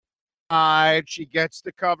She gets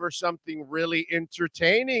to cover something really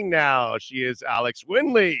entertaining now. She is Alex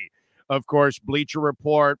Winley. Of course, Bleacher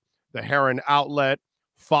Report, the Heron Outlet.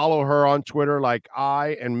 Follow her on Twitter like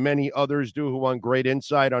I and many others do who want great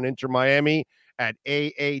insight on Inter Miami at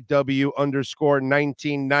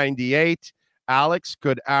AAW_1998. Alex,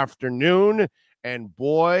 good afternoon. And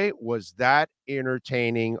boy, was that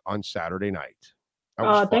entertaining on Saturday night.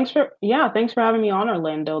 Thanks for having me on,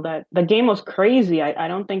 Orlando. That the game was crazy. I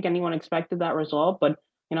don't think anyone expected that result, but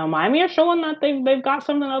Miami are showing that they've got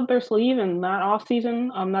something up their sleeve, and that off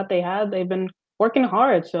season that they had, they've been working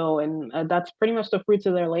hard. So, and that's pretty much the fruits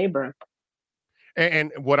of their labor.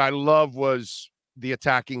 And what I love was the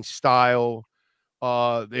attacking style.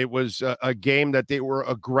 It was a game that they were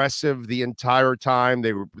aggressive the entire time.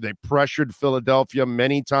 They pressured Philadelphia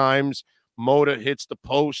many times. Mota hits the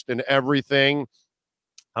post and everything.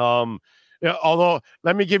 Although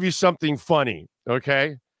let me give you something funny,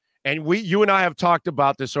 okay? And you and I have talked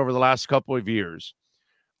about this over the last couple of years.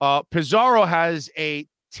 Pizarro has a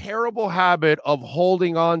terrible habit of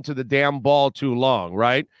holding on to the damn ball too long,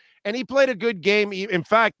 right? And he played a good game. In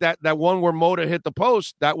fact, that one where Mota hit the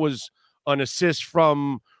post, that was an assist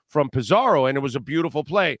from Pizarro, and it was a beautiful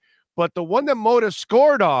play. But the one that Mota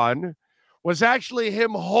scored on was actually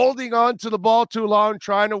him holding on to the ball too long,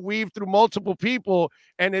 trying to weave through multiple people,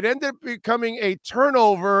 and it ended up becoming a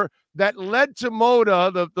turnover that led to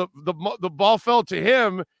Mota. The ball fell to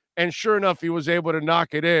him, and sure enough, he was able to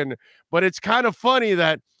knock it in. But it's kind of funny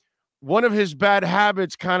that one of his bad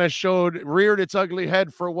habits kind of reared its ugly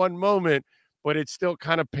head for one moment, but it still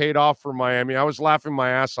kind of paid off for Miami. I was laughing my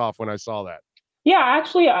ass off when I saw that. Yeah,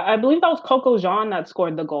 actually, I believe that was Coco Jean that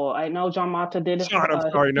scored the goal. I know Jean Mata did.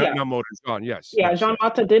 I'm sorry, not Mota. Jean, yes. Yeah, yes, Jean yes.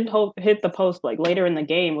 Mata did hit the post like later in the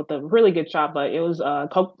game with a really good shot, but it was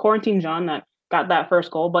Quarantine Jean that got that first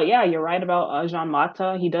goal. But yeah, you're right about Jean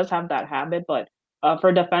Mata. He does have that habit, but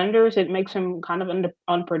for defenders, it makes him kind of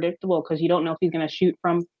unpredictable because you don't know if he's going to shoot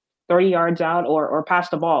from 30 yards out or pass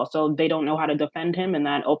the ball. So they don't know how to defend him, and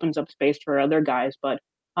that opens up space for other guys. But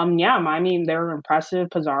yeah, I mean, they're impressive.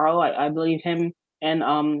 Pizarro, I believe him and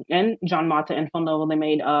John Mata and Phil they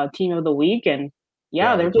made team of the week, and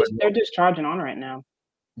yeah, they're just charging on right now.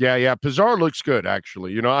 Yeah. Pizarro looks good,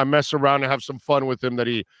 actually. I mess around and have some fun with him that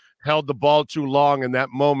he held the ball too long in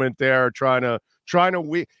that moment there, trying to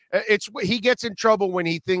weave. He gets in trouble when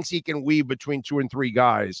he thinks he can weave between two and three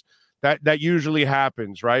guys. That usually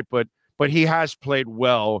happens, right? But he has played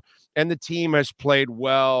well, and the team has played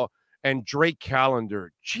well. And Drake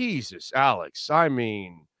Callender, Jesus, Alex, I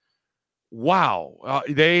mean, wow,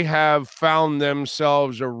 they have found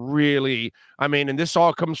themselves and this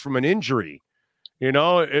all comes from an injury.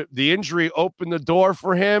 The injury opened the door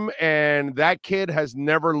for him, and that kid has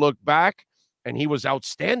never looked back, and he was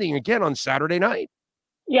outstanding again on Saturday night.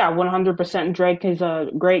 Yeah, 100%. Drake is a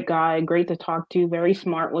great guy, great to talk to, very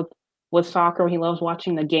smart with soccer. He loves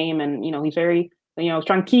watching the game, and he's very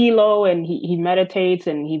tranquilo, and he meditates,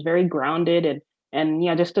 and he's very grounded, and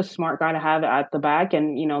yeah, just a smart guy to have at the back.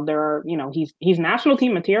 And he's national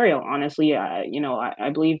team material. Honestly, I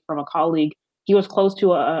believe from a colleague, he was close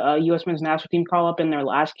to a U.S. men's national team call up in their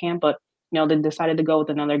last camp, but they decided to go with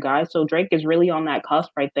another guy. So Drake is really on that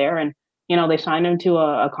cusp right there, and they signed him to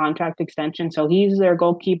a contract extension, so he's their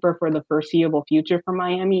goalkeeper for the foreseeable future for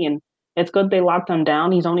Miami. And it's good they locked him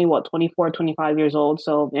down. He's only 24, 25 years old.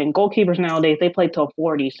 So, and goalkeepers nowadays they play till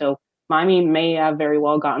 40. So Miami may have very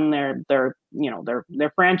well gotten their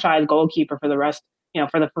franchise goalkeeper for the rest,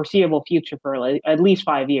 for the foreseeable future for at least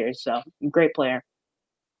 5 years. So great player.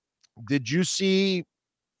 Did you see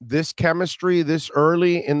this chemistry this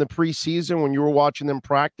early in the preseason when you were watching them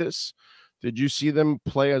practice? Did you see them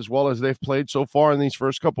play as well as they've played so far in these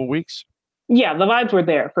first couple of weeks? Yeah, the vibes were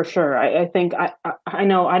there for sure. I think I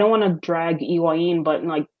know I don't want to drag Higuain, but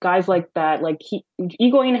like guys like that, like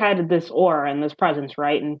Higuain had this aura and this presence,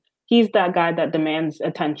 right? And he's that guy that demands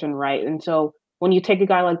attention, right? And so when you take a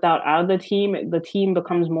guy like that out of the team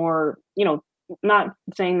becomes more, not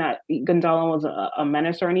saying that Gonzalo was a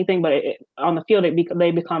menace or anything, but on the field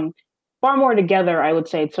they become far more together, I would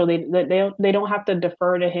say. So they don't have to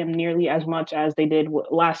defer to him nearly as much as they did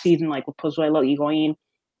last season, like with Pozuelo, Higuain.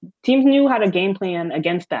 Teams knew how to game plan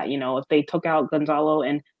against that. If they took out Gonzalo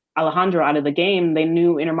and Alejandro out of the game, they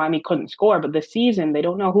knew Inter Miami couldn't score. But this season, they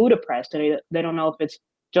don't know who to press. They don't know if it's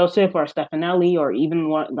Joseph or Stefanelli or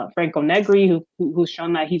even Franco Negri, who's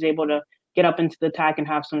shown that he's able to get up into the attack and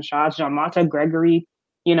have some shots. Jean Mata, Gregory,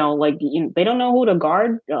 they don't know who to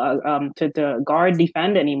guard to guard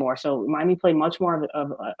defend anymore. So Miami play much more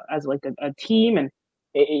of as like a team, and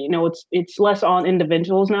it's less on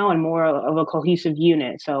individuals now and more of a cohesive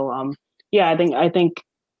unit. So yeah, I think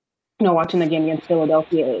watching the game against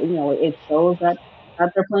Philadelphia, it shows that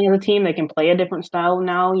they're playing as a team. They can play a different style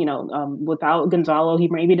now. Without Gonzalo, he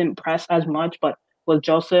maybe didn't press as much, but with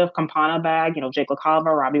Joseph, Campana back, Jake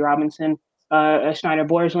LaCava, Robbie Robinson, Schneider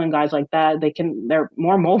Borgelin, guys like that, they're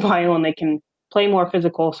more mobile and they can play more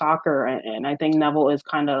physical soccer. And I think Neville is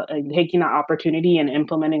kind of taking that opportunity and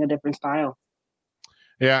implementing a different style.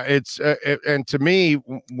 Yeah, it's and to me,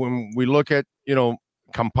 when we look at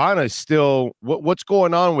Campana is still what's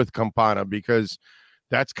going on with Campana, because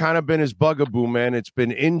that's kind of been his bugaboo, man. It's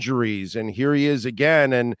been injuries, and here he is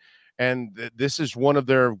again, and this is one of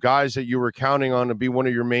their guys that you were counting on to be one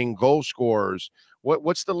of your main goal scorers.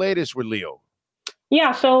 What's the latest with Leo?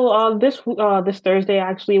 Yeah, so this Thursday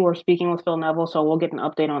actually we're speaking with Phil Neville, so we'll get an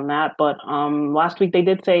update on that. But last week they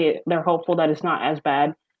did say they're hopeful that it's not as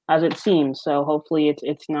bad as it seems. So hopefully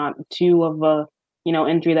it's not too of a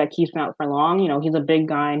injury that keeps him out for long. He's a big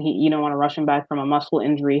guy and you don't want to rush him back from a muscle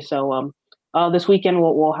injury. So this weekend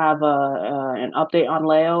we'll have an update on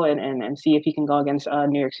Leo and see if he can go against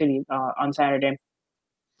New York City on Saturday.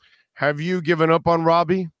 Have you given up on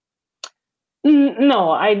Robbie?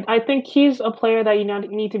 No, I think he's a player that you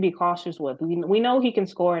need to be cautious with. We know he can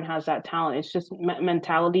score and has that talent. It's just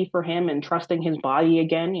mentality for him and trusting his body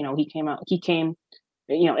again. He came,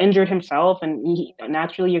 injured himself, and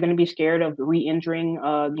naturally you're going to be scared of re-injuring,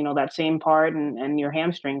 that same part and your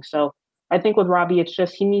hamstring. So I think with Robbie, it's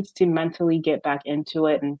just he needs to mentally get back into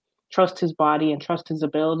it and trust his body and trust his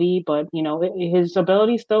ability. But his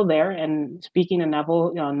ability is still there. And speaking of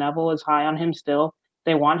Neville, Neville is high on him still.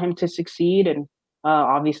 They want him to succeed, and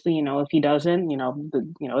obviously, if he doesn't,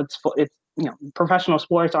 it's professional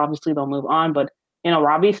sports. Obviously, they'll move on, but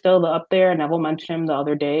Robbie's still up there. Neville mentioned him the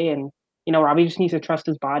other day, and Robbie just needs to trust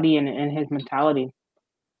his body and his mentality.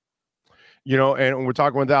 And we're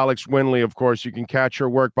talking with Alex Winley, of course. You can catch her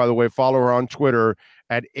work, by the way. Follow her on Twitter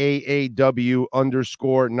at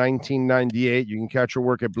AAW_1998. You can catch her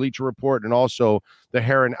work at Bleacher Report and also the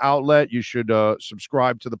Heron Outlet. You should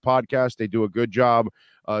subscribe to the podcast. They do a good job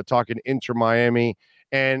talking Inter Miami.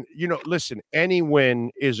 And, listen, any win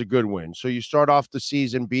is a good win. So you start off the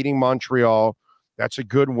season beating Montreal. That's a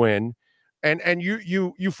good win. And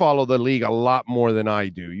you follow the league a lot more than I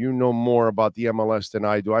do. You know more about the MLS than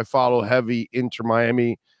I do. I follow heavy Inter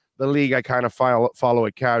Miami. The league, I kind of follow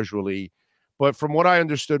it casually. But from what I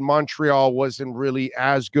understood, Montreal wasn't really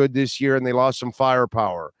as good this year, and they lost some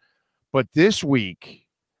firepower. But this week,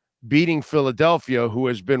 beating Philadelphia, who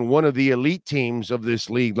has been one of the elite teams of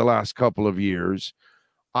this league the last couple of years,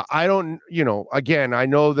 I don't, again, I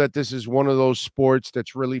know that this is one of those sports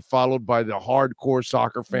that's really followed by the hardcore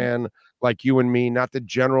soccer fan like you and me, not the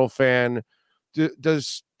general fan.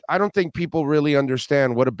 I don't think people really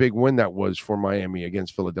understand what a big win that was for Miami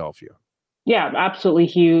against Philadelphia. Yeah, absolutely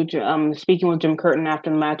huge. Speaking with Jim Curtin after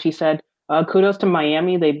the match, he said, kudos to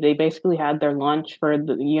Miami. They basically had their lunch for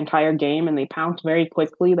the entire game, and they pounced very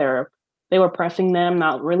quickly. They were pressing them,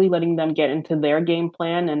 not really letting them get into their game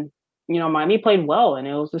plan. And Miami played well, and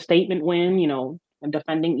it was a statement win,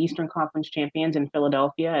 defending Eastern Conference champions in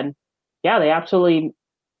Philadelphia. And yeah, they absolutely,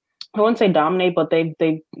 I wouldn't say dominate, but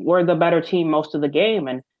they were the better team most of the game.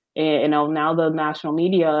 And now the national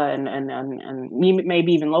media and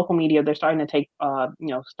maybe even local media, they're starting to take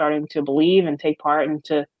starting to believe and take part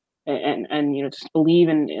into and just believe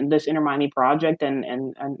in this Inter Miami project and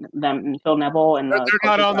them and Phil Neville and they're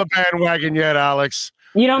not on the bandwagon yet, Alex.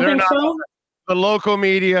 You don't think so? The local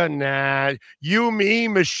media, nah. You, me,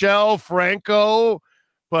 Michelle, Franco,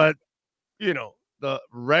 but the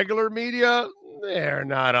regular media, they're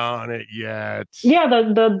not on it yet. Yeah,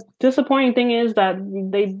 the disappointing thing is that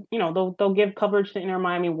they'll give coverage to Inter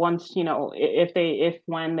Miami once when they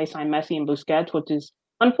sign Messi and Busquets, which is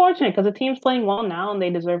unfortunate because the team's playing well now and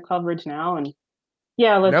they deserve coverage now. And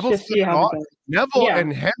yeah, let's just see how it goes. Neville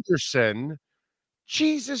and Henderson,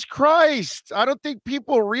 Jesus Christ! I don't think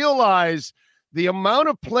people realize the amount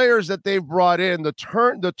of players that they've brought in, the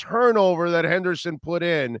turnover that Henderson put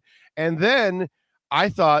in, and then I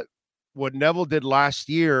thought what Neville did last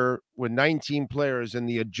year with 19 players and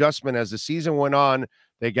the adjustment as the season went on,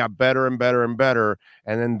 they got better and better and better.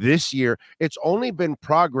 And then this year, it's only been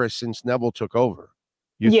progress since Neville took over.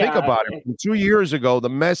 Think about it. From 2 years ago, the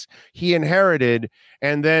mess he inherited,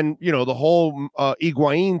 and then, the whole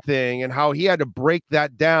Higuain thing and how he had to break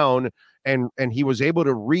that down, and he was able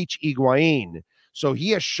to reach Higuain. So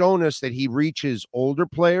he has shown us that he reaches older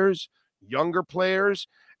players, younger players,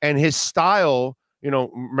 and his style.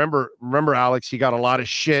 Remember, Alex, he got a lot of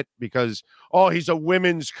shit because, he's a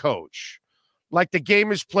women's coach. like the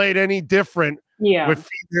game is played any different Yeah. with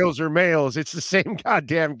females or males. It's the same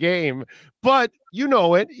goddamn game. But you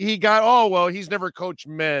know it. He got, oh, well, he's never coached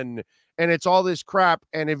men. And it's all this crap.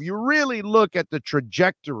 And if you really look at the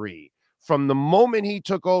trajectory from the moment he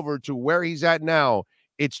took over to where he's at now,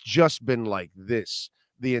 it's just been like this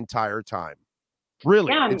the entire time.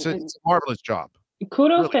 Really, Yeah, it's a marvelous job.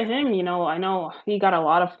 kudos Really. to him. You know, I know he got a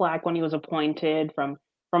lot of flack when he was appointed from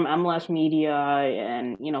MLS media,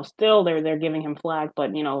 and you know, still they're giving him flack.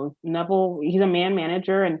 But you know, Neville, he's a man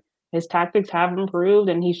manager, and his tactics have improved,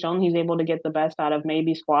 and he's shown he's able to get the best out of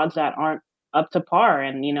maybe squads that aren't up to par.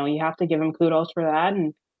 And you know, you have to give him kudos for that.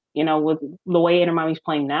 And you know, with the way Inter Miami's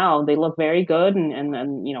playing now, they look very good,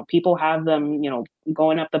 and you know, people have them, you know,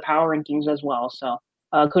 going up the power rankings as well. So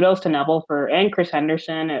kudos to Neville and Chris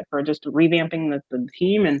Henderson for just revamping the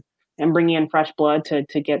team and bringing in fresh blood to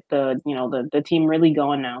get the team really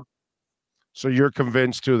going now. So you're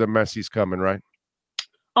convinced too that Messi's coming, right?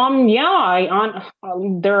 Yeah,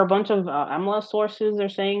 there are a bunch of MLS sources that are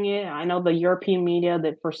saying it. I know the European media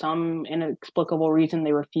that for some inexplicable reason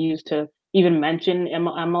they refuse to even mention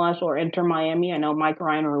MLS or Inter Miami. I know Mike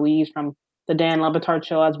Ryan Ruiz from the Dan Le Batard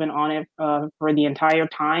show has been on it for the entire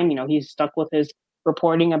time. You know, he's stuck with his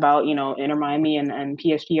reporting about, you know, Inter Miami and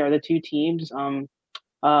PSG are the two teams, you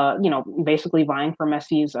know, basically vying for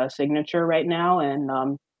Messi's signature right now.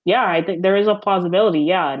 And yeah, I think there is a possibility.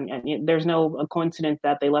 Yeah, and there's no coincidence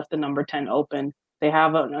that they left the number 10 open. They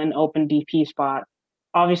have an open DP spot.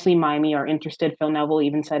 Obviously, Miami are interested. Phil Neville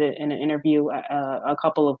even said it in an interview a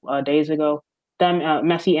couple of days ago.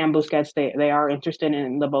 Messi and Busquets, they are interested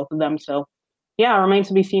in the both of them. So yeah, it remains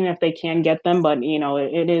to be seen if they can get them, but you know,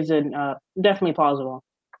 it is definitely plausible.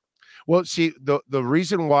 Well, see, the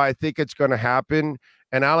reason why I think it's going to happen,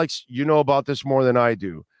 and Alex, you know about this more than I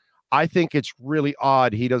do. I think it's really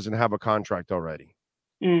odd he doesn't have a contract already.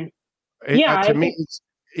 To me,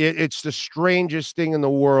 it's the strangest thing in the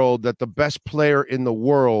world that the best player in the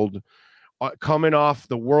world, coming off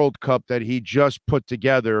the World Cup that he just put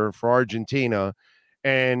together for Argentina,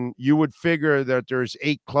 and you would figure that there's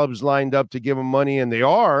 8 clubs lined up to give him money, and they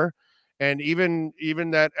are. And even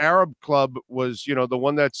that Arab club was, you know, the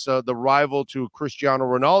one that's the rival to Cristiano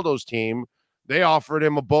Ronaldo's team. They offered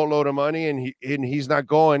him a boatload of money, and he's not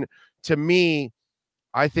going. To me,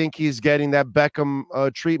 I think he's getting that Beckham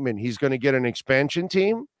treatment. He's going to get an expansion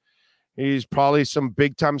team. He's probably some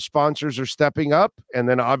big time sponsors are stepping up, and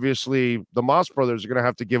then obviously the Moss brothers are going to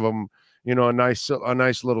have to give him, you know, a nice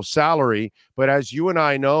little salary. But as you and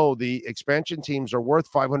I know, the expansion teams are worth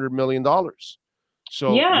 $500 million.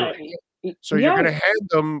 So yeah, you're going to hand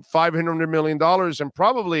them $500 million, and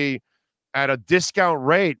probably at a discount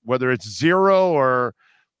rate, whether it's 0 or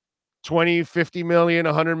 20, 50 million,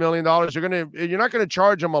 $100 million, you're not going to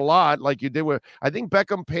charge them a lot like you did with, I think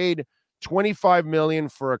Beckham paid 25 million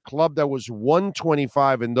for a club that was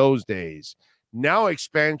 125 in those days. Now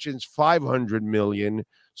expansion's 500 million.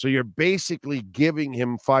 So you're basically giving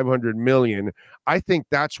him 500 million. I think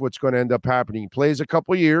that's what's going to end up happening. He plays a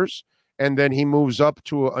couple years, and then he moves up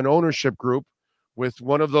to an ownership group with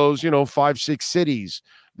one of those, you know, 5-6 cities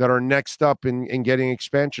that are next up in getting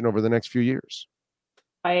expansion over the next few years.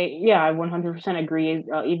 I 100% agree.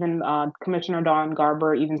 Even Commissioner Don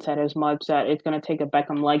Garber even said as much, that it's going to take a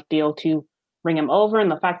Beckham-like deal to bring him over, and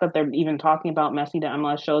the fact that they're even talking about Messi to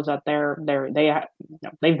MLS shows that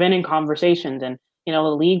they've been in conversations, and you know,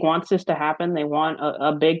 the league wants this to happen. They want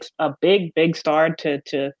a big star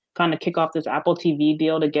to kind of kick off this Apple TV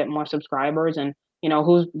deal to get more subscribers, and you know,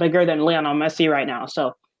 who's bigger than Lionel Messi right now?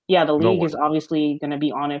 So yeah, the league is obviously going to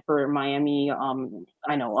be on it for Miami.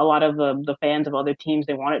 I know a lot of the fans of other teams,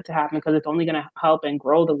 they want it to happen because it's only going to help and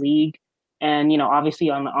grow the league. And you know, obviously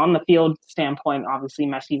on the field standpoint, obviously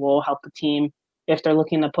Messi will help the team if they're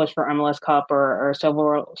looking to push for MLS Cup or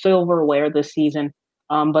silverware this season.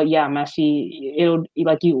 But yeah, Messi, it'll,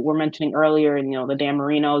 like you were mentioning earlier, and you know, the Dan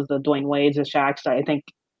Marinos, the Dwayne Wades, the Shaqs. I think,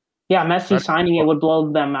 yeah, Messi signing it would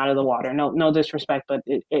blow them out of the water. No disrespect, but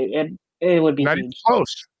it would be not huge. even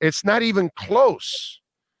close. It's not even close.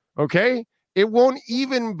 Okay, it won't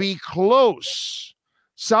even be close.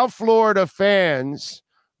 South Florida fans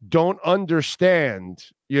don't understand.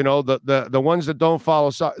 You know, the ones that don't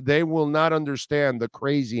follow, they will not understand the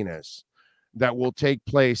craziness that will take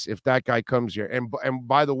place if that guy comes here. And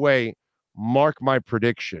by the way, mark my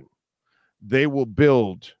prediction: they will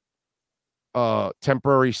build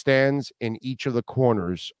temporary stands in each of the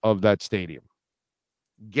corners of that stadium.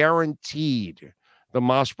 Guaranteed. The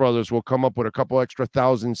Moss brothers will come up with a couple extra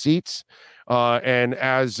 1,000 seats. And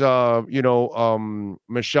as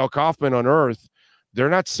Michelle Kaufman unearthed, they're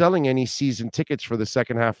not selling any season tickets for the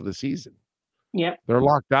second half of the season. Yeah, they're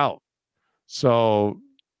locked out. So,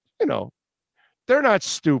 you know, they're not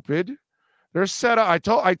stupid. They're set up.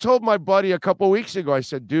 I told my buddy a couple of weeks ago, I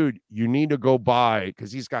said, dude, you need to go buy,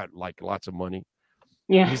 because he's got like lots of money.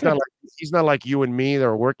 Yeah. He's not like you and me that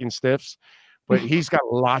are working stiffs, but he's got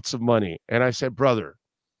lots of money. And I said, brother,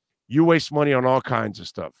 you waste money on all kinds of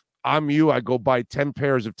stuff. I'm you. I go buy 10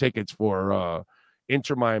 pairs of tickets for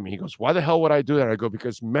Inter Miami. He goes, why the hell would I do that? I go,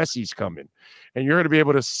 because Messi's coming, and you're going to be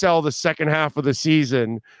able to sell the second half of the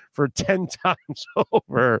season for 10 times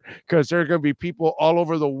over, because there are going to be people all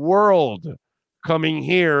over the world coming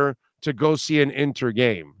here to go see an Inter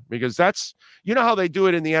game, because that's, you know how they do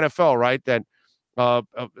it in the NFL, right? That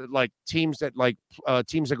like teams that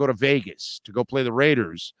go to Vegas to go play the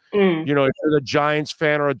Raiders. Mm. You know, if you're a Giants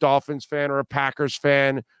fan or a Dolphins fan or a Packers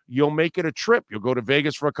fan, you'll make it a trip. You'll go to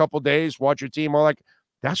Vegas for a couple of days, watch your team. All like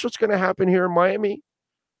that's what's going to happen here in Miami.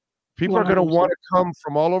 People 100%. Are going to want to come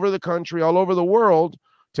from all over the country, all over the world,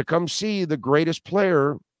 to come see the greatest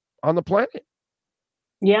player on the planet.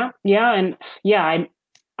 Yeah, and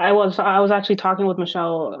I was actually talking with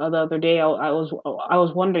Michelle the other day. I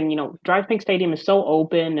was wondering, you know, DRV PNK Stadium is so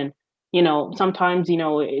open, and you know, sometimes, you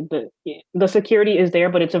know, the security is there,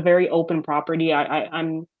 but it's a very open property.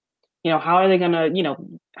 I'm, you know, how are they gonna, you know,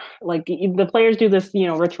 like the players do this, you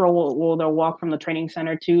know, ritual will they'll walk from the training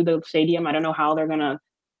center to the stadium. I don't know how they're gonna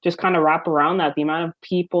just kind of wrap around that. The amount of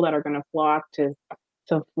people that are gonna flock to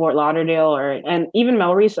Fort Lauderdale, and even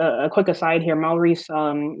Melreese. A quick aside here, Melreese,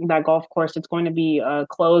 that golf course, it's going to be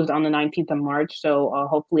closed on the 19th of March. So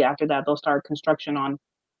hopefully after that they'll start construction on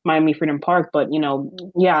Miami Freedom Park. But you know,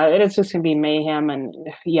 yeah, it's just gonna be mayhem, and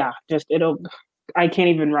yeah, I can't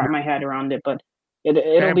even wrap my head around it, but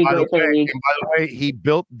it'll be great for the league. And by the way, he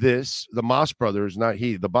built this. The Moss brothers, not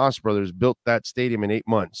he. The Moss brothers built that stadium in 8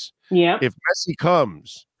 months. Yeah. If Messi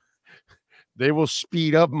comes, they will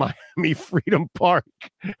speed up Miami Freedom Park.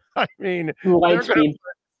 I mean, they're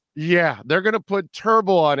going to put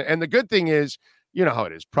turbo on it. And the good thing is, you know how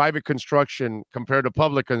it is. Private construction compared to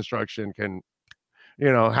public construction can,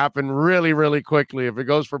 you know, happen really, really quickly. If it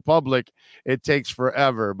goes for public, it takes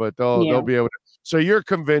forever, but they'll be able to. So you're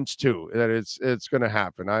convinced too that it's going to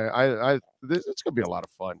happen. It's going to be a lot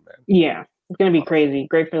of fun, man. Yeah, it's going to be crazy.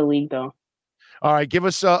 Great for the league, though. All right, give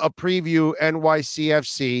us a preview.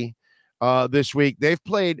 NYCFC. This week they've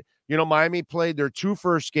played, you know, Miami played their 2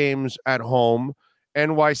 first games at home.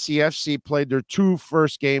 NYCFC played their 2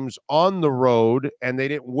 first games on the road, and they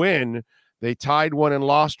didn't win. They tied one and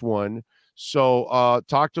lost one. So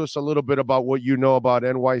talk to us a little bit about what you know about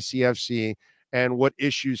NYCFC and what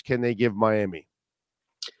issues can they give Miami.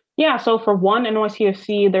 Yeah, so for one,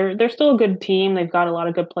 NYCFC, they're still a good team. They've got a lot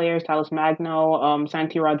of good players. Talles Magno,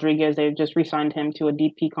 Santi Rodriguez, they've just re-signed him to a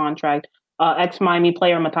DP contract. Ex-Miami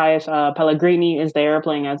player Matthias Pellegrini is there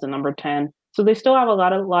playing as the number 10. So they still have a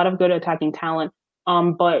lot of good attacking talent.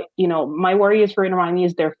 But, you know, my worry is for Inter Miami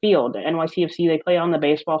is their field. NYCFC, they play on the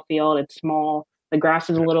baseball field. It's small. The grass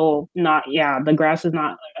is the grass is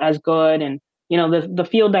not as good. And, you know, the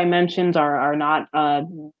field dimensions are not,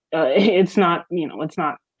 it's not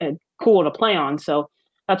cool to play on. So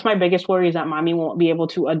that's my biggest worry, is that Miami won't be able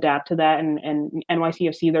to adapt to that. And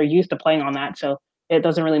NYCFC, they're used to playing on that. So it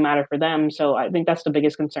doesn't really matter for them. So I think that's the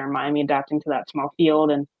biggest concern, Miami adapting to that small field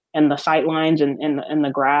and the sight lines and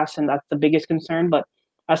the grass. And that's the biggest concern. But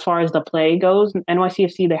as far as the play goes,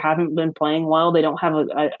 NYCFC, they haven't been playing well. They don't have an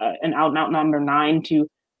out-and-out number 9 to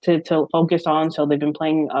focus on. So they've been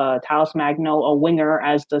playing Talles Magno, a winger,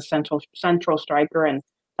 as the central striker. And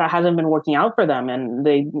that hasn't been working out for them. And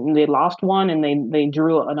they lost one and they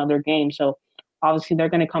drew another game. So obviously they're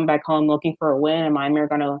going to come back home looking for a win. And Miami are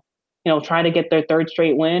going to, you know, try to get their 3rd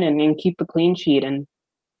straight win and keep the clean sheet. And,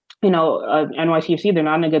 you know, NYCFC, they're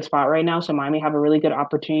not in a good spot right now. So Miami have a really good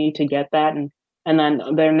opportunity to get that. And then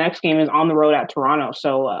their next game is on the road at Toronto.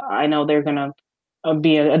 So I know they're going to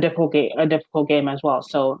be a difficult game as well.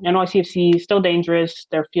 So NYCFC still dangerous.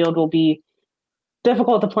 Their field will be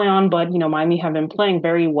difficult to play on, but, you know, Miami have been playing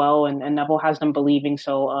very well, and Neville has them believing.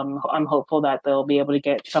 So I'm hopeful that they'll be able to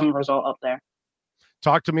get some result up there.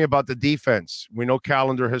 Talk to me about the defense. We know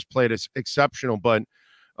Callender has played exceptional, but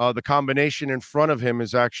the combination in front of him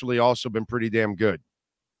has actually also been pretty damn good.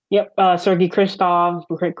 Yep. Sergei Kristov,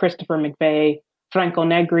 Christopher McVeigh, Franco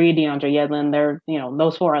Negri, DeAndre Yedlin. They're, you know,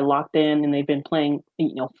 those 4 are locked in, and they've been playing,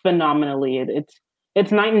 you know, phenomenally.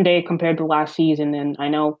 It's night and day compared to last season. And I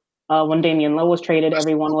know when Damian Lowe was traded,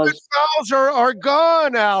 everyone was fouls are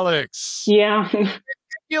gone, Alex. Yeah.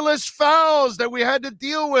 Ridiculous fouls that we had to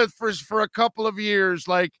deal with for a couple of years.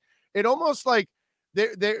 Like, it almost like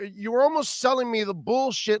you were almost selling me the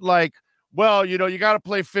bullshit, like, well, you know, you got to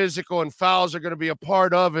play physical and fouls are going to be a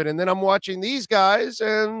part of it. And then I'm watching these guys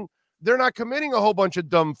and they're not committing a whole bunch of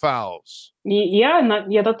dumb fouls. Yeah, and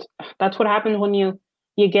that's what happens when you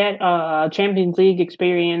get a Champions League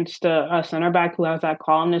experienced center back who has that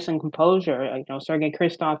calmness and composure. Sergei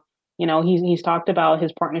Kristoff. He's talked about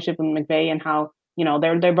his partnership with McVay and how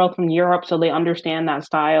they're both from Europe, so they understand that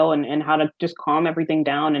style and how to just calm everything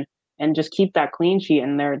down and just keep that clean sheet.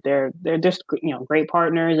 And they're just great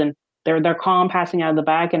partners, and they're calm passing out of the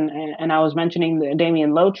back. And I was mentioning the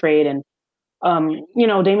Damian Lowe trade, and Damian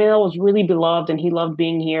Lillard was really beloved and he loved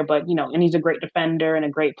being here, but and he's a great defender and a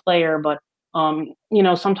great player, but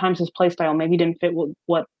sometimes his play style maybe didn't fit with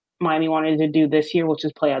what Miami wanted to do this year, which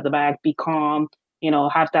is play at the back, be calm,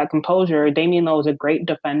 have that composure. Damian Lillard is a great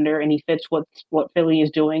defender and he fits what Philly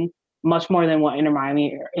is doing much more than what Inter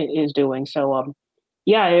Miami is doing. So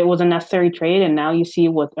yeah, it was a necessary trade, and now you see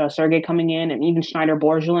with Sergey coming in and even Schneider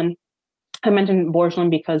Borgelin. I mentioned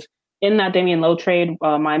Borgelin because in that Damian Lowe trade,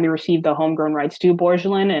 Miami received the homegrown rights to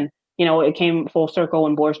Borgelin, and it came full circle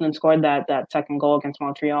when Borgelin scored that second goal against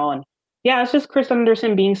Montreal. And yeah, it's just Chris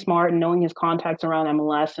Anderson being smart and knowing his contacts around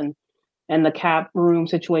MLS and the cap room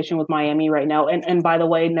situation with Miami right now. And by the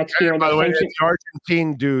way, next year, the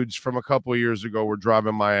Argentine dudes from a couple of years ago were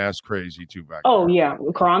driving my ass crazy too back Oh there. yeah,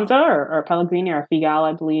 Carranza or Pellegrini or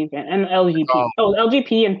Figal, I believe, and LGP.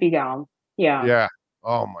 LGP and Figal. Yeah. Yeah.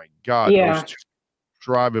 Oh my God. Yeah. Those two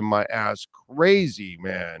driving my ass crazy,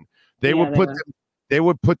 man. They would put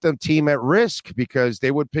the team at risk because they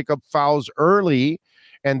would pick up fouls early,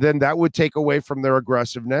 and then that would take away from their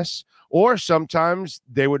aggressiveness. Or sometimes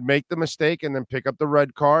they would make the mistake and then pick up the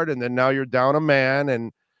red card, and then now you're down a man.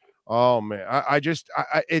 And oh man,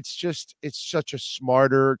 it's such a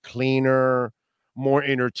smarter, cleaner, more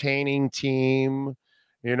entertaining team.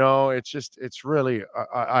 It's really,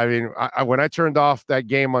 I mean, when I turned off that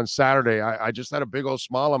game on Saturday, I just had a big old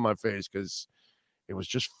smile on my face because it was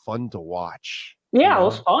just fun to watch. Yeah, it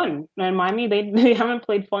was fun. And Miami, they haven't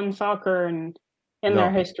played fun soccer in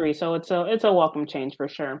their history, so it's a welcome change for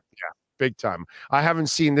sure. Yeah, big time. I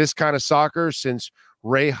haven't seen this kind of soccer since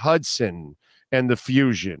Ray Hudson and the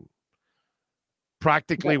Fusion.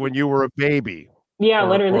 Practically when you were a baby. Yeah,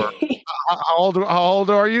 literally. How old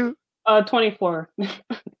are you? 24.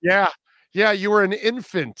 Yeah, you were an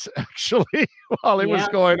infant actually while it was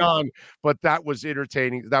going on, but that was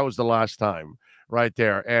entertaining. That was the last time right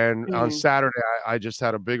there. And on Saturday, I just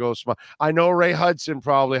had a big old smile. I know Ray Hudson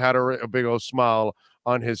probably had a big old smile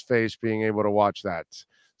on his face being able to watch that.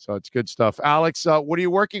 So it's good stuff. Alex, what are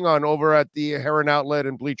you working on over at the Heron Outlet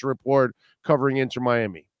and Bleacher Report covering Inter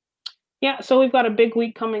Miami? Yeah, so we've got a big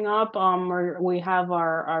week coming up. We have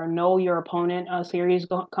our Know Your Opponent series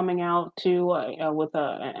coming out too with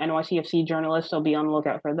a NYCFC journalist, so be on the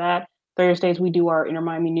lookout for that. Thursdays we do our Inter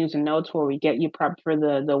Miami news and notes where we get you prepped for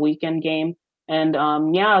the weekend game, and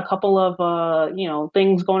a couple of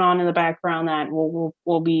things going on in the background that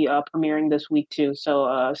we'll be premiering this week too.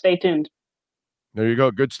 So stay tuned. There you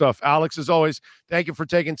go. Good stuff. Alex, as always, thank you for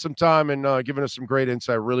taking some time and giving us some great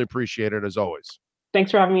insight. Really appreciate it as always.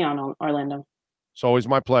 Thanks for having me on, Orlando. It's always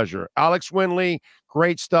my pleasure. Alex Winley,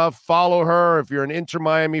 great stuff. Follow her if you're an Inter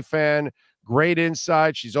Miami fan. Great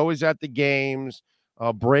insight. She's always at the games,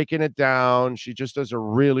 breaking it down. She just does a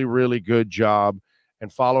really, really good job.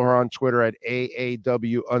 And follow her on Twitter at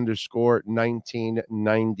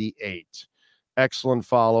AAW_1998. Excellent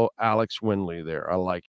follow, Alex Winley there. I like